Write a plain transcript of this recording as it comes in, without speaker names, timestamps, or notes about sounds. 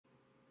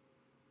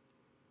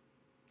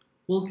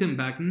Welcome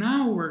back.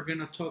 Now we're going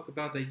to talk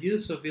about the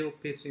use of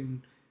VLPs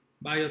in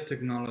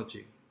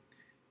biotechnology.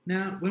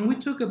 Now, when we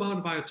talk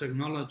about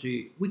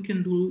biotechnology, we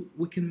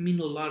can mean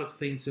a lot of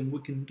things and we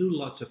can do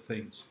lots of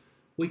things.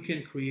 We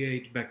can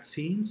create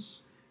vaccines.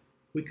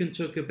 We can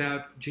talk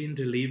about gene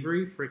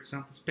delivery, for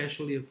example,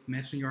 especially of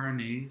messenger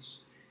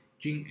RNAs,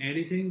 gene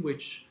editing,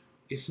 which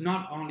is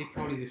not only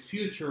probably the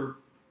future,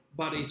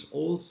 but is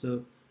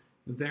also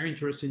a very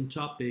interesting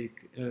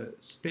topic,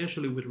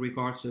 especially with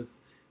regards of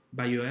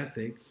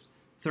bioethics.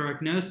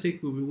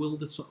 Theragnostic, we will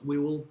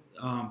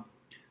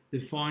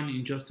define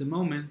in just a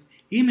moment.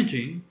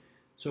 Imaging,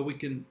 so we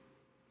can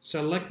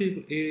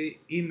selectively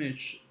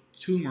image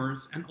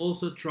tumors, and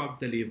also drug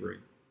delivery.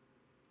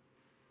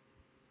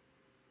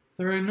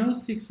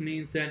 Diagnostics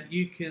means that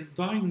you can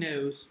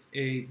diagnose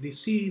a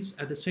disease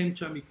at the same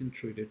time you can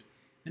treat it.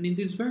 And in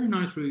this very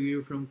nice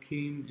review from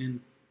Kim and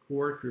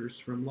co-workers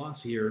from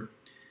last year,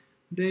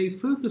 they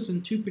focus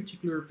on two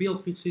particular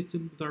VLP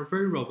systems that are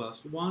very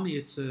robust. One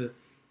is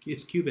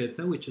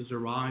Q-beta, which is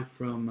derived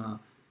from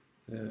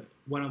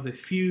one of the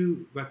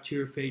few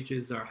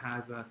bacteriophages that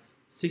have a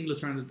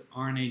single-stranded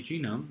RNA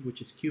genome, which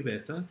is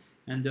Q-beta,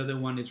 and the other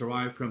one is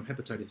derived from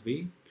hepatitis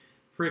B.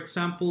 For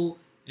example,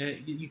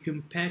 you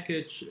can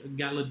package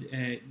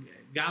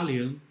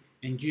gallium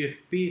and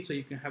GFP, so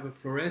you can have a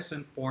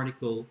fluorescent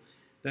particle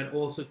that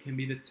also can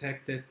be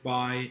detected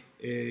by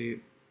a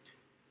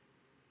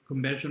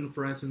conventional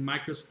fluorescent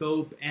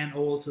microscope and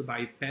also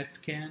by PET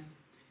scan.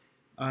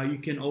 You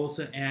can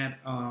also add,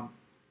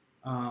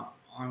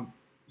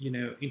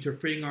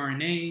 interfering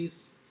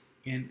RNAs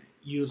and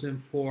use them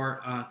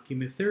for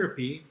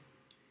chemotherapy.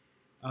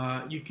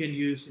 You can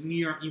use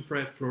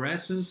near-infrared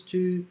fluorescence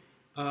to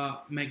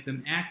make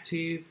them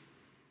active.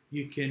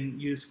 You can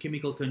use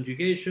chemical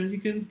conjugation. You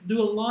can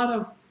do a lot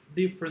of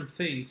different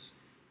things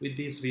with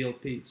these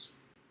VLPs.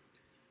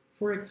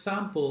 For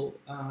example,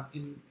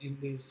 in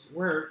this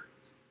work,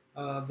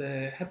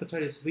 the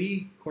hepatitis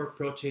B core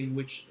protein,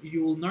 which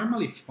you will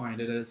normally find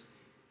it as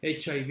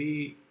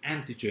HIV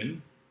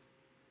antigen,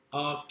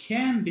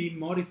 can be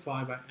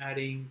modified by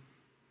adding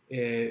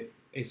a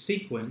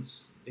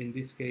sequence, in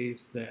this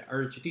case the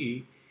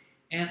RHD,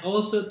 and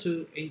also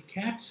to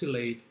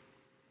encapsulate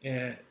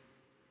a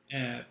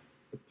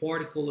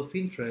particle of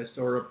interest,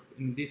 or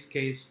in this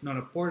case not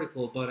a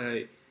particle but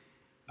a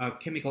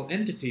chemical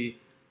entity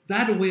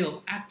that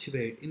will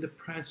activate in the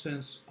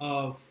presence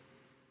of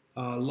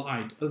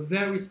light, a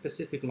very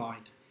specific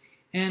light.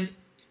 And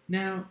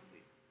now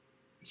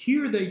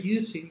here they're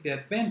using the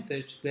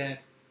advantage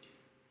that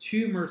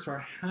tumors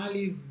are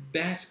highly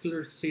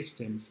vascular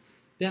systems.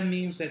 That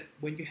means that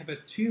when you have a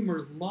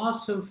tumor,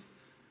 lots of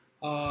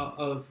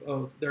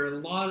there are a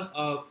lot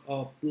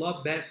of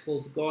blood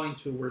vessels going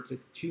towards a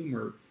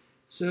tumor.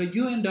 So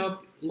you end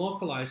up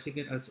localizing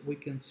it, as we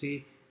can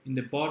see in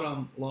the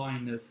bottom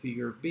line of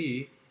figure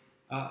B,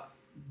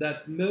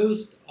 that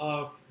most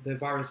of the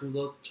virus will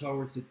go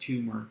towards the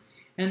tumor.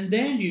 And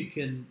then you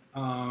can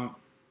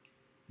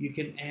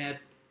add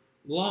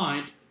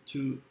light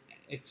to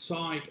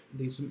excite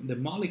the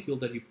molecule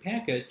that you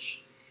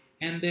package,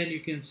 and then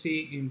you can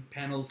see in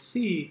panel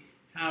C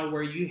how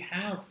where you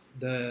have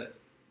the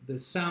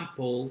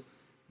sample,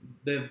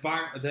 the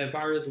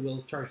virus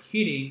will start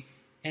hitting,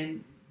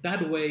 and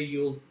that way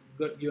you're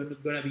going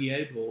to be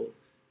able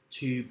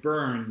to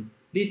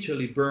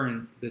literally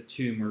burn the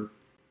tumor.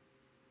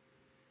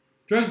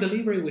 Drug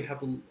delivery, we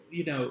have a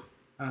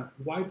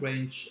wide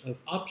range of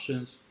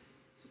options.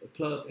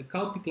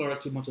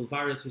 Calpiclorative motor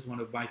virus is one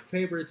of my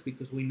favorites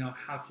because we know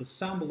how to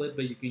assemble it,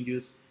 but you can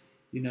use,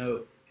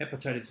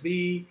 hepatitis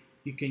B,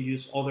 you can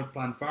use other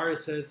plant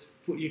viruses,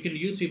 you can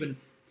use even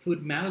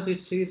food mouse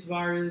disease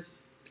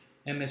virus,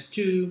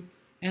 MS2,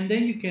 and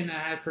then you can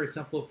add, for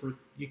example,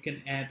 you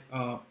can add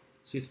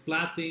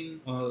cisplatin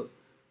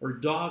or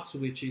DOX,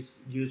 which is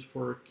used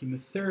for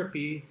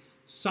chemotherapy,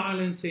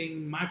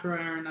 silencing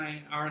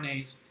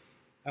microRNAs.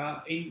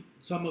 In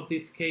some of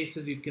these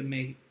cases, you can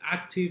make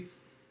active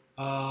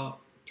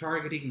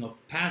targeting of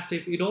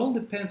passive. It all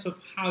depends on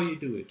how you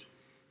do it.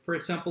 For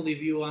example,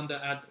 if you want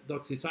to add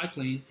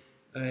doxycycline,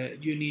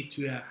 you need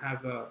to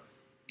have a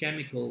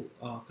chemical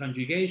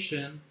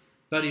conjugation,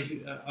 but if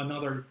in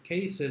other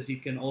cases you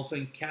can also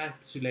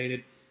encapsulate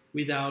it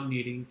without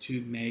needing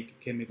to make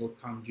chemical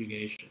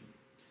conjugation.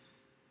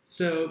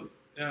 So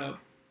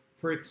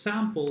for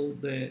example,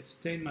 the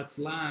Steinmetz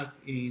lab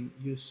in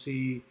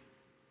UC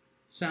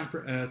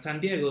San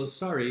Diego,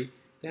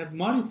 they have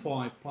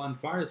modified plant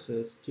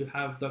viruses to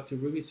have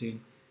doxorubicin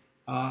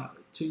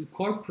to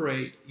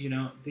incorporate,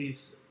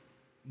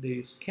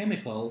 this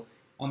chemical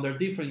under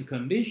different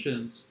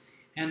conditions,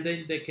 and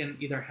then they can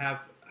either have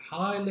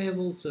high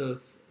levels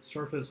of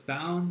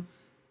surface-bound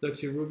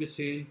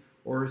doxorubicin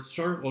or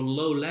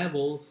low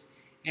levels,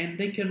 and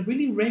they can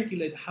really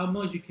regulate how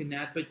much you can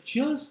add, but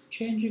just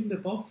changing the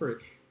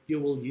buffer you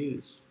will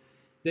use.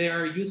 They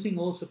are using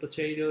also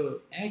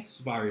potato X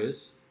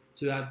virus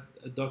to add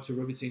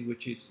doxorubicin,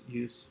 which is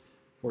used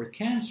for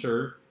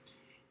cancer.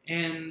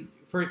 And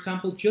for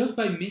example, just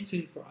by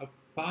mixing for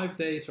 5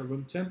 days at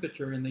room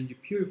temperature and then you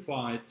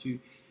purify it to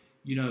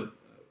you know,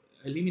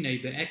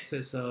 eliminate the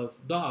excess of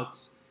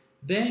dots,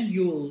 then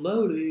you will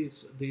load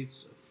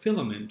this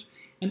filament.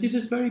 And this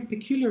is very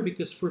peculiar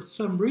because for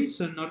some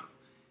reason, not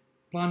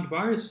plant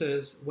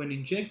viruses, when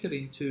injected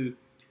into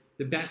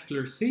the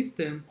vascular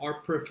system,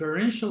 are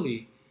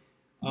preferentially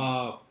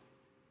uptaken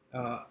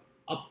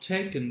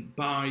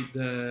by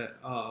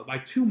by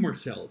tumor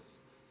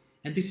cells,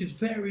 and this is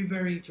very,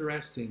 very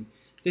interesting.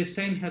 The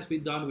same has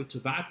been done with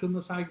tobacco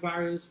mosaic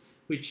virus,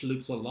 which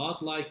looks a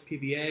lot like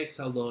PBX,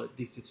 although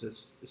this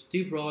is a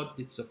stiff rod,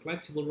 it's a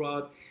flexible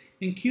rod,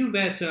 and Q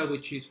beta,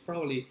 which is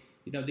probably,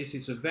 you know, this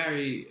is a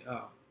very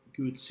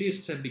good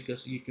system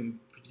because you can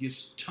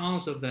produce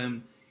tons of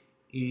them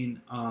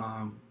in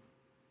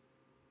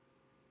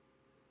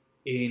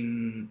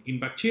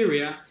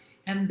bacteria,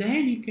 and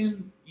then you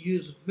can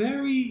use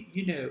very,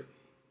 you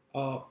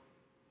know,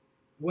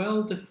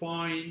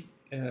 well-defined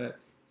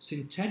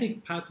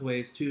synthetic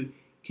pathways to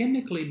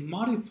chemically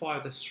modify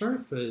the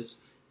surface.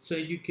 So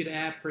you could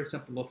add, for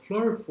example, a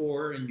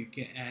fluorophore, and you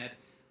can add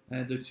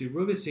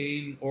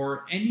doxorubicin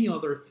or any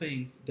other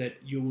things that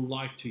you would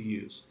like to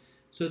use.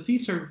 So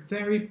these are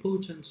very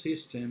potent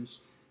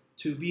systems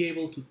to be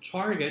able to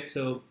target.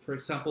 So, for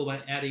example,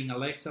 by adding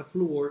Alexa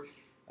fluor,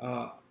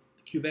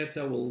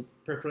 Q-beta will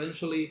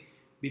preferentially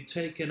be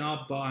taken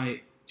up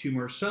by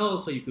tumor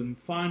cells, so you can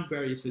find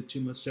various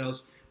tumor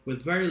cells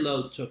with very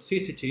low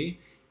toxicity.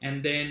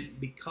 And then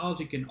because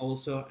you can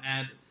also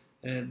add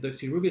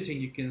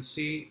doxorubicin, you can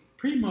see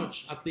pretty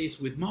much, at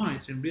least with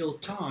mice in real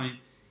time,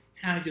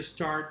 how you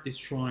start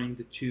destroying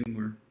the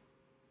tumor.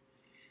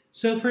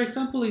 So, for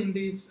example, in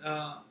this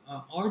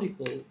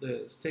article,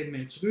 the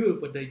Statements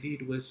group, what they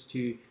did was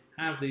to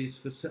have this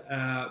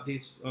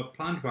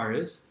plant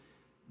virus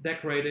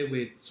decorated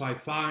with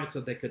Cy5, so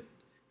they could,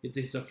 if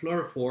this is a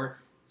fluorophore,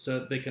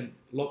 so they can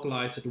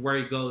localize it where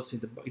it goes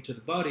into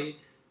the body.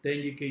 Then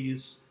you can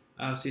use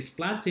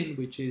cisplatin,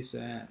 which is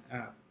an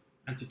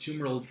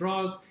antitumoral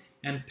drug,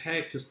 and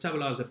PEG to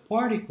stabilize a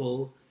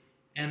particle.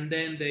 And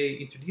then they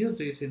introduce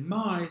this in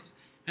mice,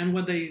 and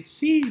what they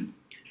see,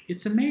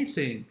 it's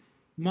amazing.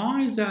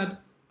 Mice that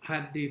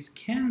had this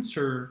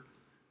cancer,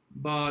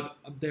 but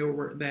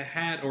they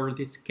had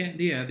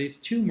this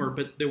tumor,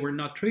 but they were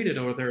not treated,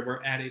 or they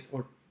were added,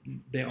 or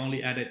they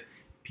only added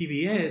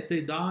PBS.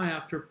 They die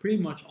after pretty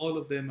much all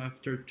of them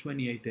after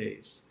 28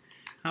 days.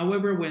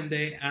 However, when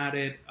they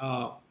added,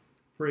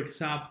 for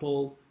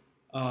example,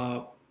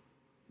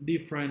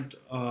 different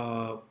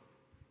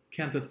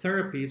cancer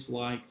therapies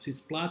like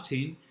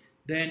cisplatin,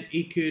 then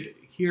it could,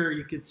 here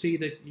you could see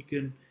that you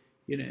can,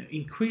 you know,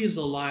 increase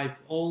the life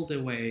all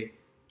the way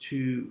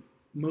to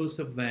most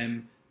of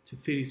them to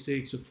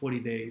 36 or 40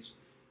 days.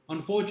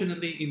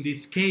 Unfortunately, in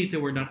this case, they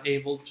were not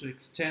able to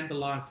extend the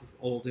life of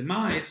all the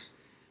mice,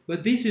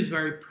 but this is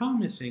very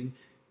promising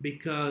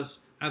because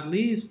at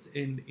least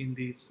in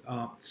this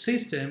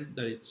system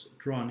that it's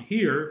drawn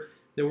here,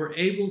 they were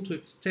able to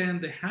extend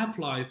the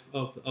half-life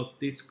of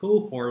this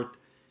cohort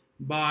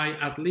by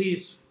at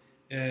least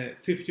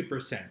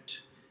 50%.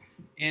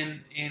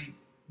 And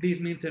this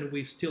means that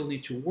we still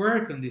need to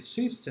work on these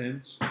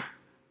systems,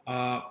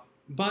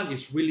 but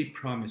it's really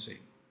promising.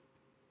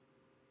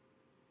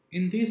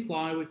 In this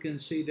slide, we can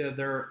see that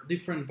there are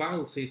different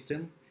viral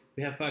systems.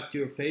 We have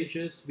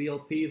bacteriophages,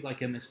 VLPs like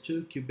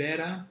MS2,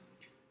 Q-beta,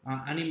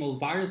 animal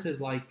viruses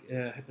like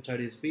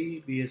hepatitis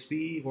B,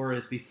 BSB, or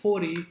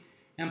SB40,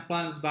 and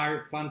plant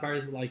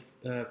viruses like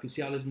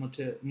Physialis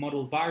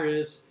model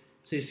virus,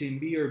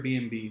 CCMB, or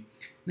BMB.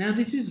 Now,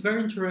 this is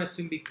very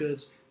interesting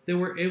because they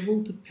were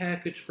able to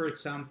package, for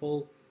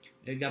example,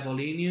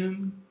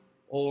 gadolinium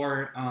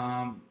or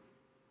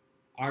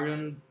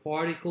iron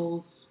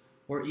particles,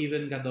 or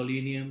even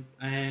gadolinium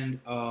and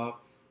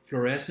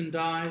fluorescent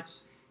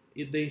dyes.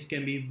 These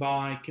can be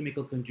by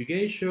chemical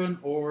conjugation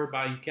or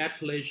by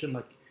encapsulation,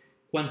 like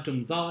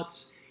quantum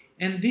dots.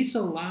 And this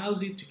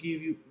allows you to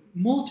give you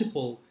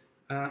multiple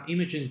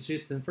imaging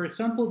systems. For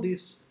example,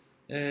 this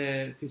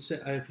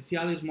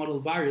Physialis model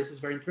virus is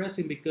very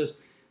interesting because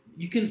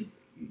you can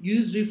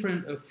use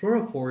different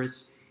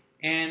fluorophores,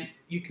 and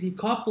you can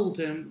couple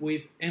them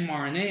with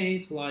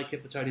mRNAs like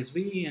hepatitis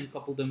B and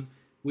couple them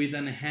with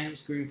an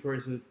enhanced green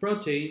fluorescent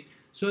protein.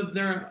 So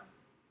there are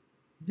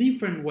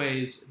different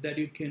ways that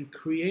you can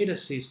create a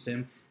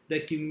system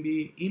that can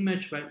be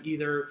imaged by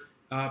either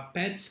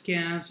PET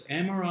scans,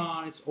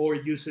 MRIs, or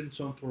using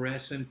some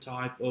fluorescent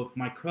type of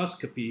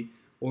microscopy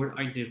or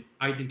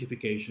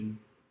identification.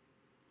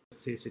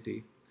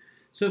 Toxicity.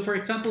 So, for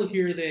example,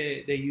 here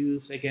they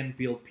use, again,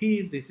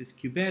 VLPs. This is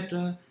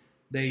Q-beta.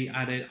 They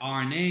added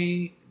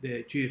RNA,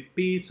 the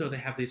GFP, so they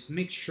have this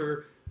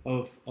mixture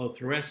of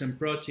fluorescent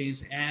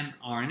proteins and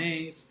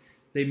RNAs.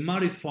 They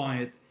modify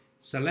it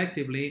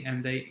selectively,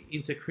 and they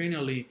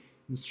intracranially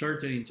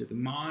insert it into the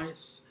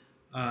mice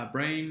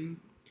brain,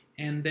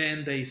 and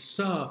then they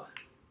saw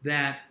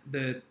that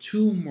the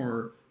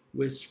tumor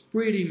was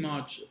pretty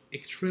much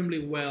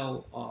extremely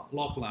well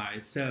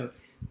localized. So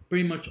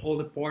pretty much all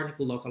the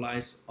particles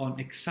localized on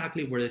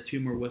exactly where the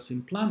tumor was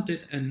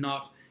implanted, and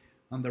not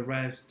on the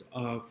rest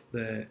of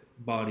the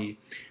body.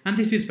 And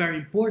this is very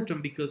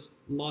important because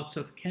lots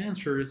of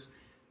cancers,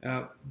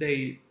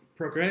 they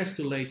progress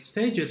to late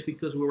stages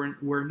because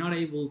we're not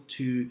able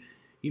to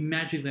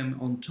imagine them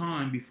on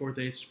time before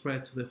they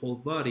spread to the whole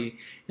body.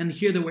 And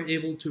here they were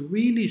able to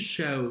really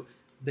show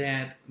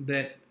that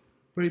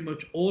pretty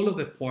much all of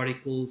the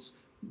particles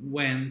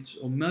went,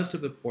 or most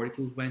of the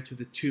particles went to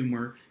the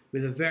tumor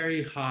with a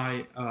very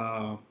high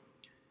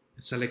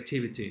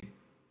selectivity.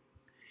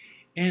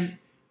 And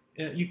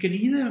you can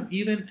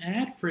even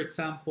add, for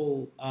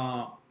example,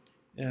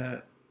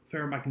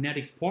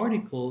 ferromagnetic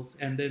particles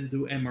and then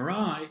do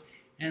MRI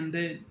and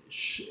then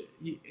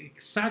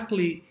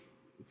exactly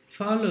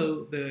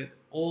follow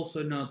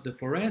also not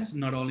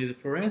only the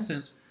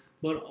fluorescence,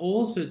 but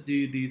also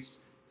do these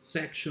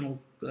sectional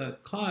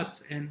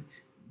cuts and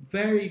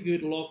very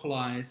good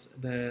localize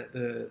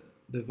the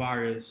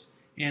virus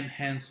and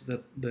hence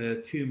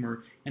the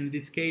tumor. And in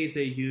this case,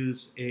 they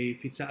use a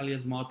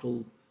Physalis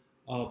model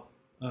of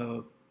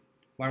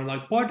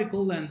virus-like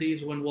particle, and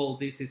this one, well,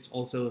 this is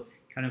also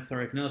kind of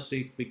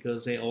theragnostic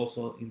because they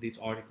also in this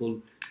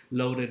article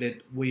loaded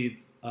it with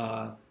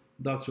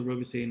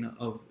doxorubicin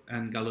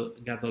and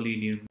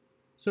gadolinium.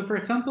 So, for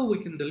example, we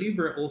can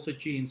deliver also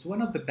genes.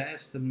 One of the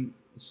best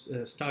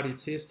studied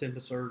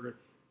systems are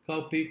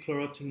copy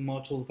chlorotin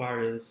module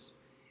virus,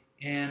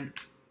 and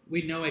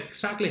we know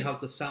exactly how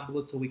to assemble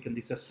it, so we can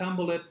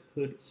disassemble it,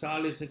 put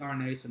silencing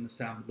RNAs, and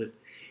assemble it.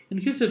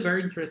 And here's a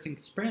very interesting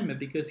experiment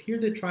because here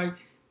they try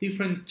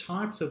different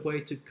types of way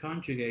to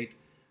conjugate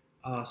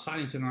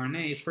silencing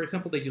RNAs. For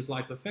example, they use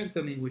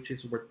lipofectamine, which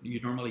is what you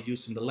normally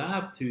use in the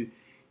lab to,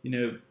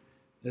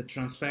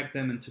 transfect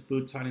them and to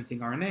put silencing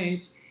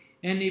RNAs.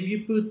 And if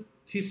you put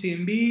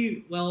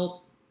TCMB,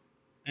 well,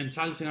 and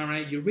silencing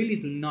RNA, you really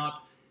do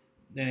not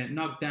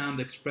knock down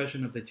the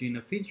expression of the gene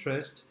of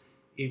interest.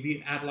 If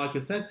you add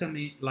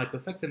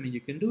lipofectamine,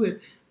 you can do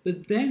it.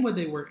 But then what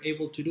they were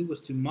able to do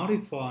was to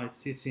modify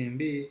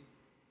CCMB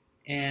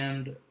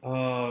and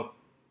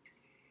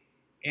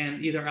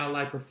either add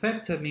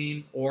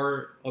lipofectamine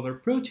or other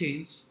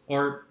proteins,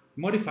 or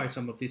modify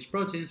some of these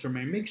proteins or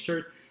make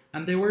mixture,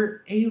 and they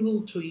were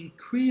able to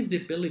increase the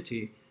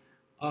ability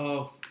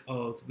of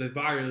the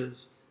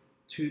virus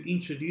to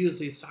introduce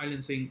this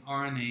silencing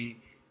RNA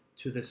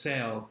to the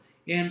cell.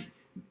 And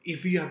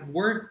if you have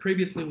worked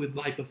previously with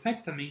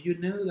lipofectamine, you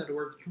know that it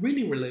works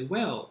really, really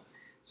well.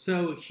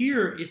 So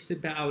here it's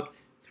about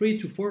 3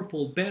 to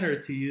 4-fold better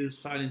to use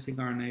silencing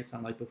RNAs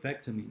and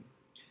lipofectamine.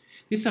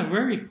 This is a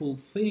very cool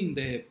thing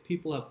that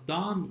people have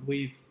done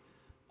with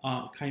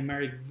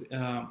chimeric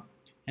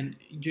and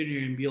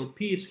engineering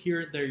VLPs.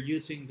 Here they're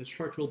using the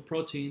structural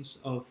proteins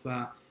of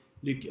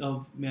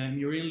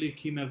murine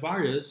leukemia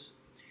virus,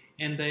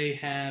 and they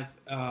have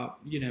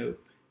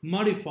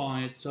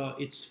modified so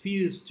it's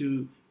fused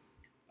to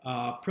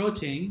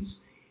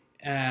proteins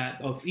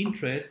of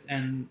interest,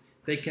 and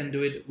they can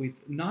do it with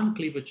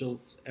non-cleavage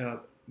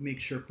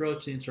mixture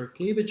proteins or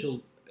cleavage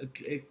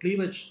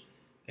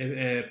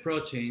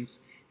proteins,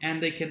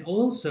 and they can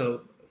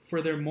also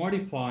further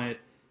modify it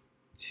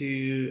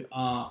to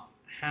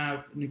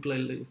have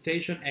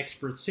nucleation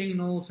expert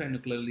signals and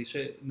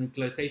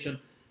nucleation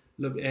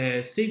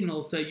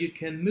signals, so you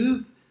can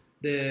move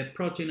the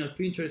protein of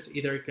interest.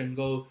 Either it can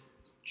go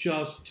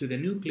just to the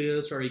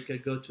nucleus or it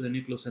could go to the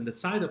nucleus and the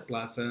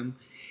cytoplasm.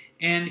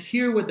 And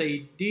here what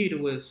they did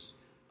was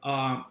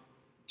to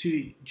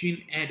do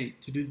gene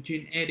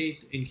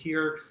edit. And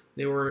here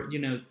they were,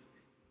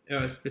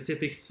 a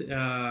specific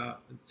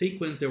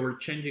sequence. They were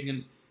changing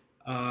in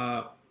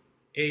A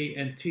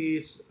and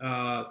T's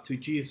to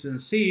G's and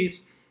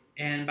C's,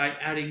 and by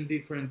adding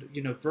different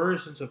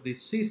versions of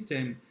this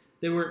system,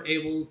 they were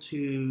able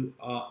to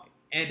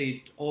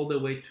edit all the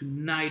way to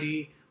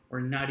 90 or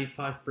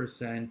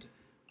 95%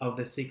 of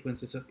the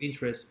sequences of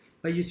interest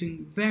by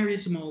using very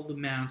small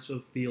amounts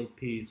of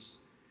VLPs.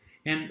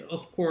 And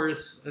of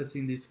course, as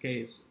in this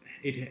case,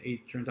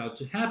 it turned out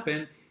to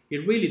happen,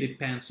 it really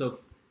depends on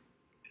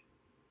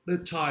the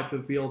type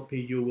of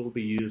VLP you will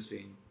be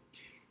using.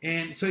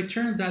 And so it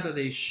turns out that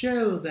they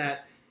show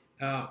that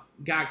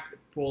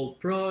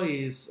GAG-POL-PRO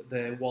is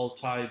the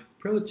wild-type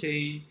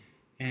protein,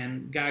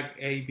 and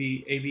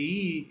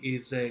GAG-ABE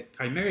is a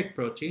chimeric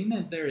protein,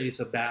 and there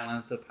is a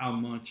balance of how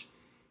much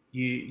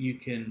you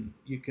can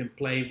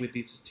play with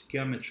this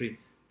stoichiometry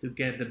to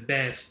get the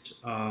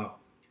best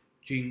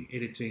gene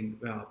editing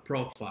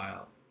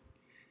profile.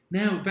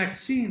 Now,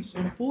 vaccines,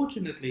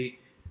 unfortunately,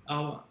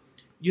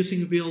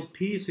 using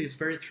VLPs is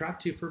very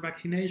attractive for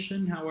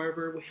vaccination.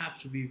 However, we have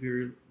to be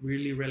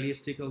really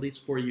realistic. At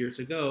least 4 years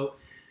ago,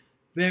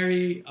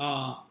 there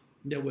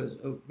was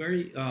a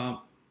very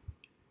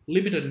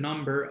limited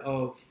number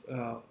of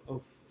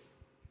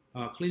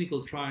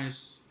clinical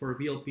trials for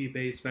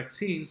VLP-based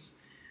vaccines.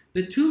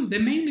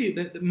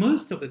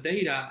 Most of the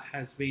data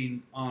has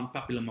been on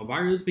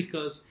papillomavirus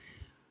because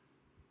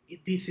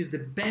this is the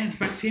best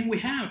vaccine we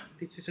have.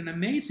 This is an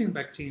amazing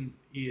vaccine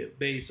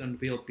based on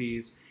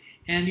VLPs.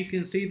 And you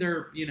can see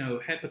there,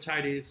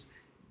 hepatitis,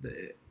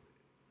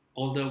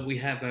 although we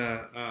have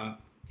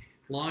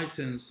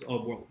license,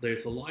 or well,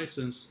 there's a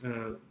license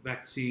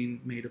vaccine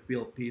made of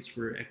VLPs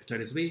for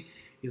hepatitis B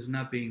is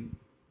not being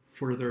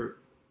further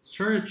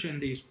searched,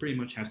 and this pretty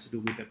much has to do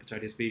with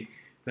hepatitis B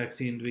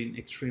vaccine being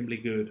extremely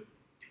good.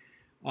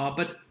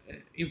 But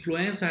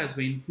influenza has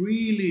been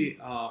really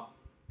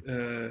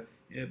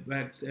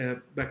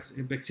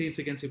vaccines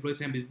against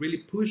influenza have been really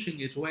pushing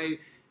its way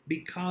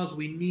because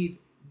we need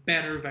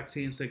better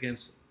vaccines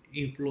against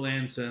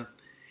influenza.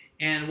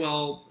 And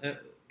well,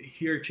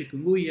 here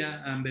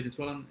chikungunya and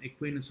Venezuelan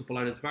equine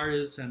encephalitis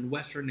virus and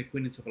Western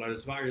equine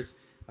encephalitis virus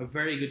are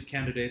very good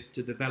candidates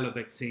to develop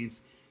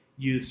vaccines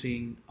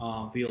using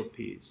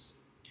VLPs.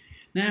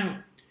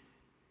 Now,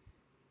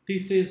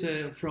 this is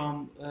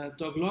from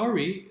Doug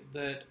Laurie,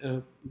 that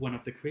one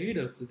of the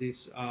creators of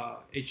this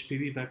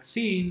HPV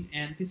vaccine,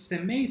 and this is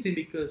amazing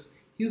because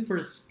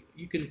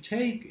you can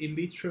take in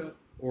vitro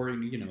or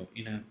in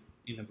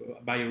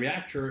a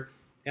bioreactor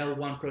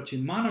L1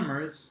 protein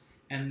monomers,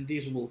 and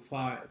these will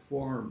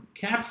form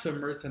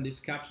capsomers, and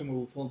these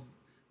capsomers will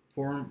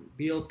form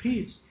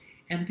VLPs,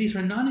 and these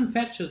are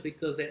non-infectious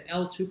because the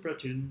L2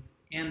 protein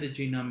and the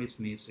genome is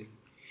missing.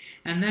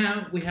 And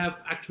now we have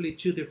actually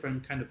two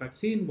different kind of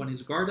vaccine. One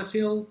is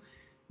Gardasil,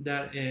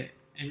 that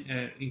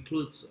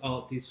includes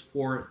these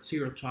 4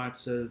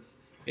 serotypes of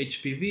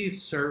HPV,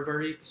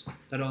 Cervarix,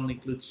 that only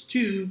includes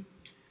 2.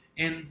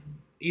 And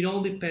it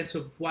all depends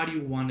on what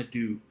you want to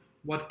do,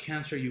 what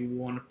cancer you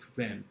want to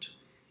prevent.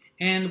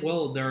 And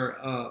well,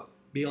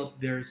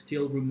 there's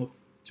still room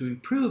to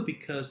improve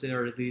because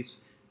there are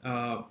these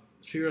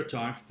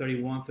serotypes,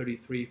 31,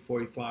 33,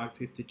 45,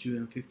 52,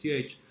 and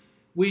 58,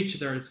 which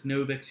there is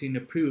no vaccine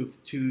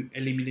approved to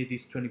eliminate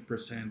these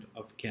 20%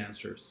 of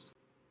cancers.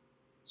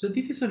 So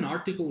this is an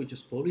article we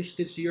just published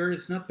this year.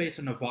 It's not based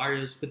on a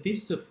virus, but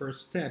this is the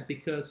first step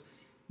because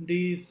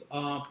this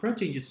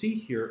protein you see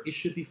here, it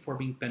should be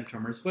forming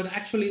pentamers, but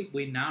actually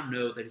we now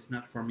know that it's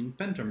not forming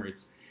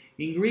pentamers.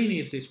 In green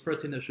is this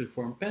protein that should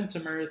form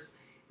pentamers,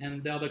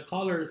 and the other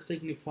color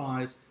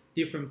signifies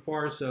different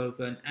parts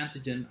of an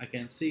antigen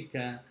against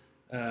Zika,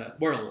 an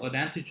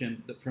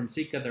antigen from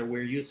Zika that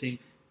we're using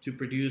to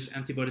produce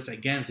antibodies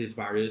against this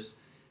virus.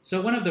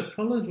 So one of the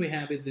problems we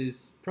have is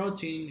this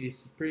protein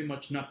is pretty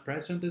much not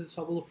present in the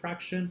soluble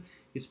fraction.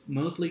 It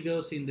mostly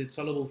goes in the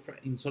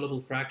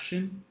insoluble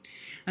fraction.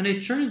 And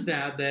it turns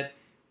out that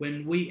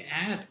when we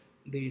add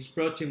this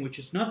protein, which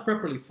is not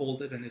properly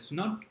folded and is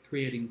not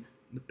creating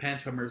the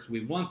pentamers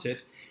we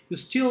wanted, it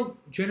still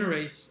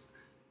generates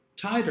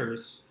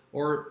titers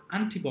or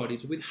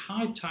antibodies with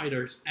high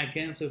titers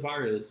against the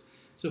virus.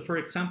 So for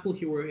example,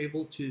 here we're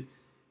able to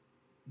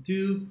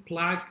do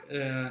plaque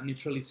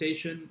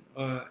neutralization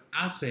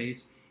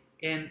assays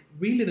and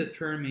really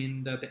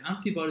determine that the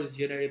antibodies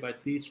generated by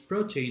this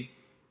protein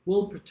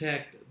will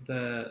protect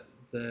the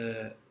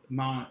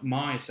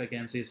mice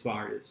against this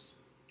virus.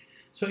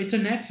 So it's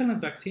an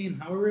excellent vaccine.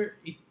 However,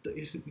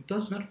 it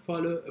does not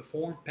follow a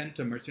form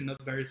pentamers. They're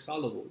not very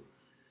soluble.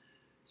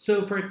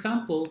 So for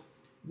example,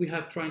 we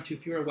have trying to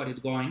figure out what is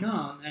going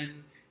on,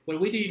 and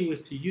what we did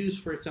was to use,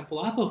 for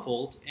example,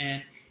 AlphaFold,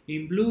 and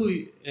in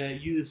blue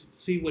you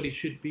see what it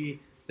should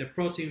be the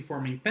protein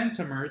forming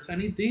pentamers,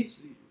 and it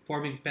is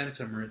forming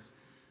pentamers.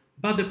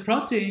 But the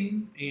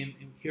protein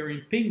here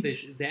in pink, the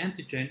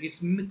antigen, is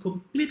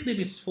completely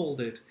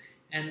misfolded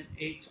and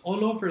it's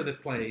all over the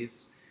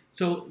place.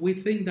 So we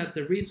think that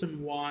the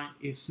reason why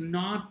it's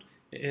not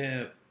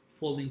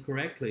folding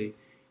correctly.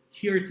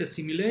 Here's a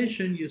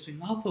simulation using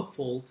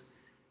AlphaFold,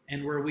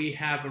 and where we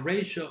have a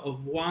ratio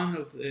of one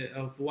of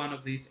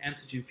these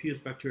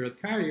antigen-fused bacterial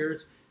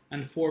carriers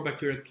and 4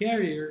 bacterial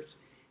carriers,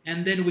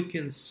 and then we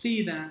can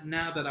see that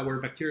now that our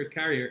bacterial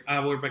carrier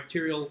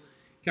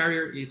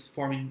is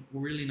forming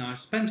really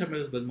nice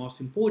pentamers, but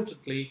most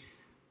importantly,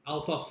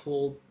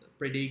 AlphaFold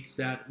predicts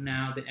that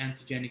now the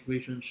antigenic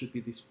region should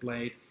be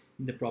displayed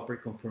in the proper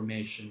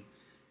conformation.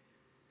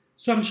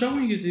 So I'm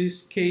showing you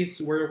this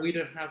case where we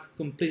don't have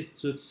complete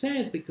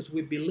success because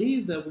we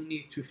believe that we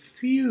need to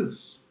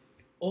fuse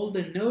all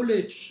the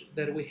knowledge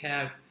that we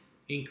have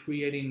in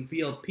creating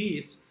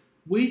VLPs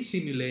with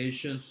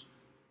simulations,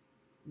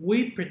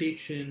 with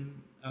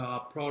prediction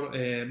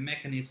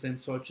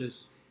mechanisms such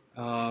as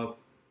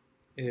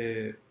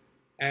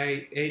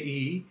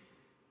AE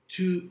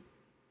to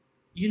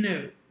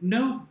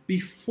know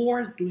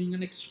before doing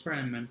an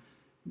experiment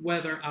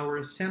whether our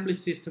assembly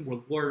system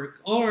will work,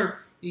 or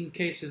in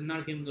case it's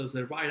not giving us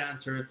the right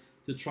answer,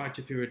 to try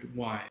to figure out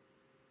why.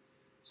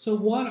 So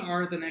what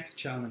are the next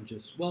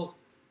challenges? Well,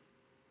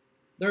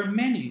 there are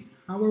many.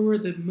 However,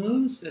 the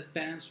most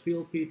advanced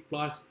VLP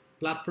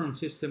platform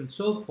systems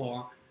so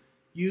far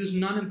use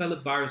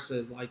non-enveloped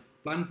viruses like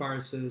plant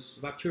viruses,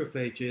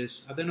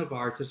 bacteriophages,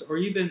 adenoviruses, or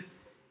even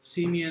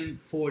Simian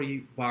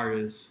 40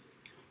 virus.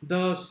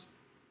 Thus,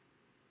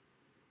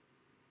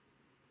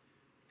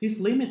 this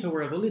limits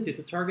our ability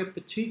to target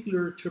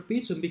particular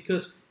tropism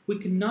because we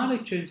cannot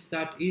exchange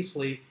that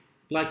easily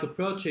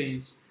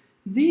glycoproteins.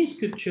 These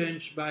could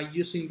change by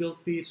using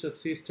VLP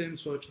subsystems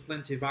such as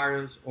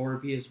lentivirus or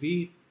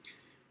VSV,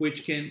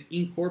 which can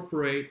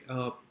incorporate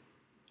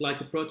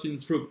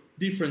glycoproteins from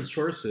different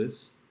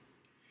sources.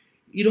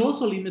 It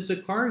also limits the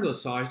cargo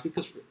size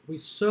because we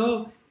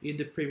saw in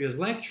the previous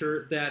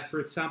lecture that, for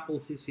example,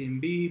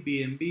 CCMB,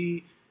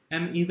 BMB,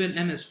 and even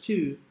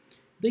MS2,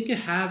 they can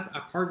have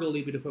a cargo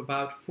limit of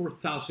about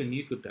 4,000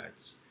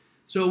 nucleotides.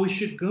 So we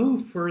should go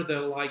further,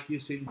 like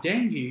using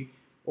dengue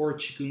or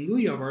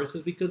chikungunya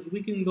viruses, because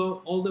we can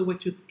go all the way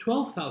to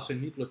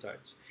 12,000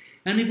 nucleotides.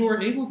 And if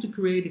we're able to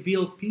create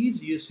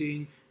VLPs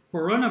using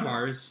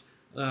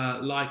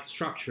coronavirus-like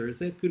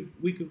structures,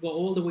 we could go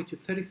all the way to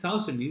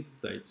 30,000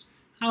 nucleotides.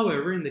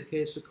 However, in the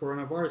case of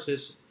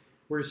coronaviruses,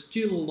 we're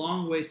still a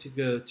long way to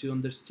go to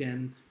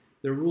understand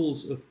the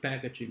rules of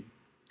packaging.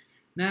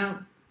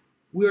 Now,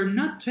 we are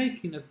not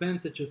taking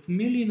advantage of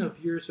millions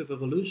of years of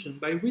evolution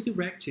by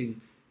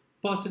redirecting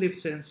positive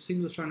sense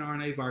single-strand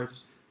RNA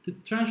viruses to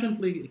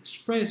transiently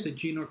express a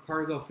gene or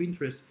cargo of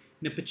interest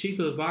in a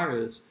particular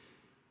virus.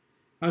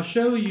 I'll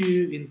show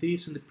you in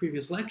the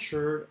previous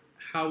lecture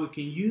how we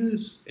can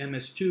use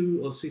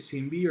MS2 or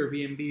CCMB or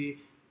BMB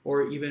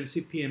or even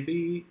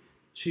CPMB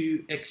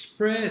to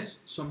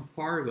express some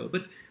cargo.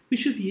 But we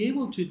should be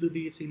able to do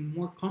this in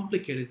more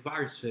complicated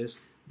viruses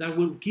that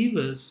will give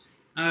us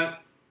a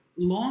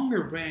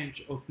longer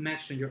range of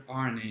messenger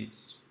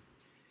RNAs.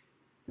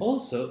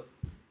 Also,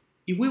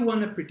 if we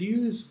want to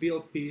produce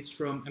VLPs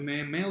from a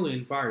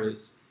mammalian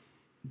virus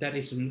that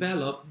is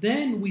enveloped,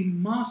 then we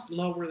must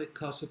lower the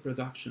cost of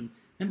production.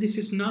 And this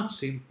is not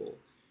simple.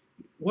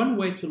 One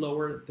way to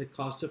lower the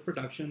cost of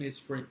production is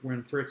for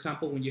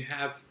example, when you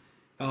have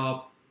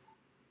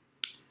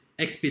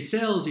XP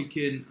cells, you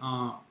can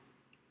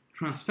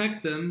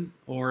transfect them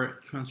or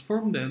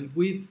transform them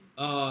with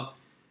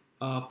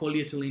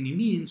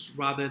polyethyleneamines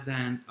rather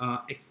than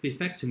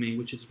XPfectamine,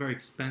 which is very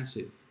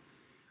expensive.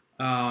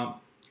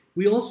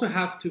 We also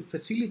have to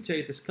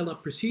facilitate the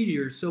scale-up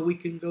procedure so we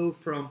can go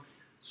from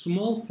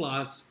small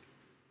flasks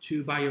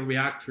to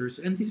bioreactors,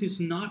 and this is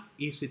not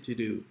easy to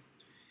do.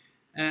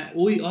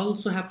 We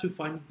also have to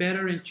find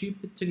better and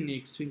cheaper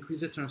techniques to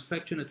increase the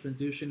transfection and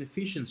transduction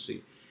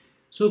efficiency.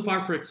 So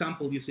far, for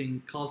example,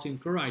 using calcium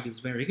chloride is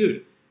very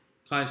good.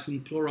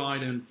 Calcium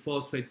chloride and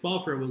phosphate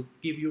buffer will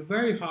give you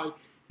very high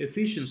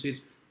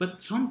efficiencies,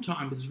 but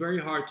sometimes it's very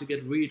hard to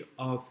get rid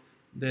of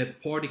the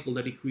particle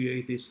that it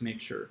creates this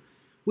mixture.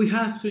 We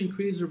have to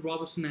increase the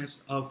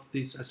robustness of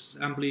these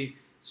assembly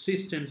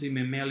systems in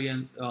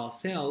mammalian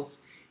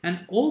cells,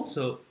 and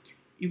also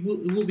it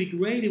will be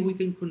great if we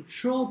can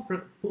control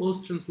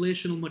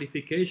post-translational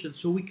modifications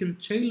so we can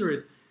tailor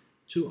it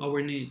to our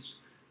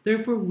needs.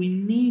 Therefore, we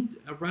need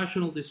a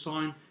rational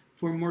design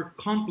for more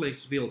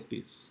complex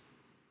VLPs.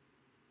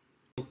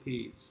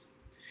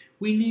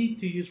 We need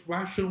to use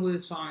rational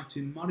design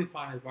to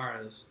modify a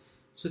virus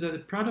so that the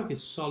product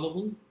is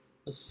soluble,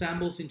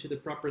 assembles into the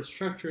proper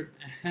structure,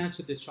 and has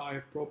the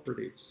desired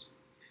properties.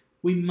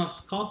 We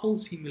must couple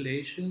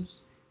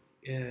simulations,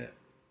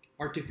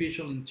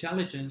 artificial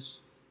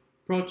intelligence,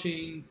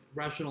 protein,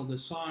 rational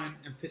design,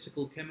 and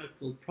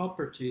physical-chemical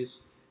properties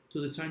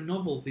to design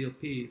novel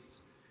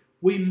VLPs.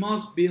 We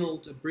must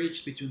build a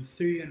bridge between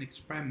theory and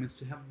experiments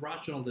to have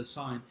rational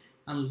design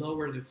and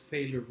lower the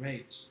failure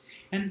rates.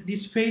 And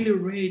these failure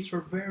rates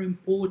are very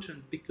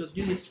important because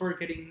you start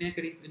getting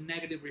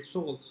negative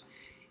results,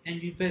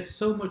 and you invest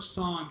so much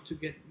time to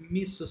get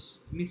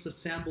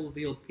misassembled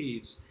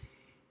VLPs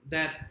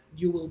that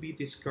you will be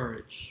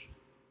discouraged.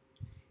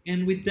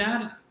 And with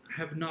that, I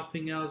have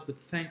nothing else but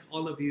thank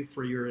all of you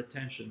for your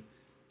attention.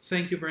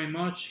 Thank you very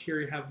much. Here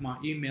you have my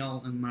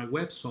email and my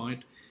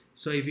website.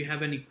 So if you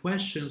have any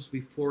questions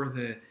before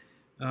the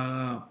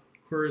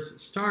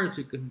course starts,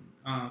 you can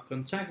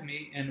contact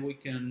me and we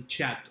can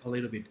chat a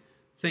little bit.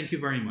 Thank you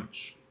very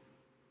much.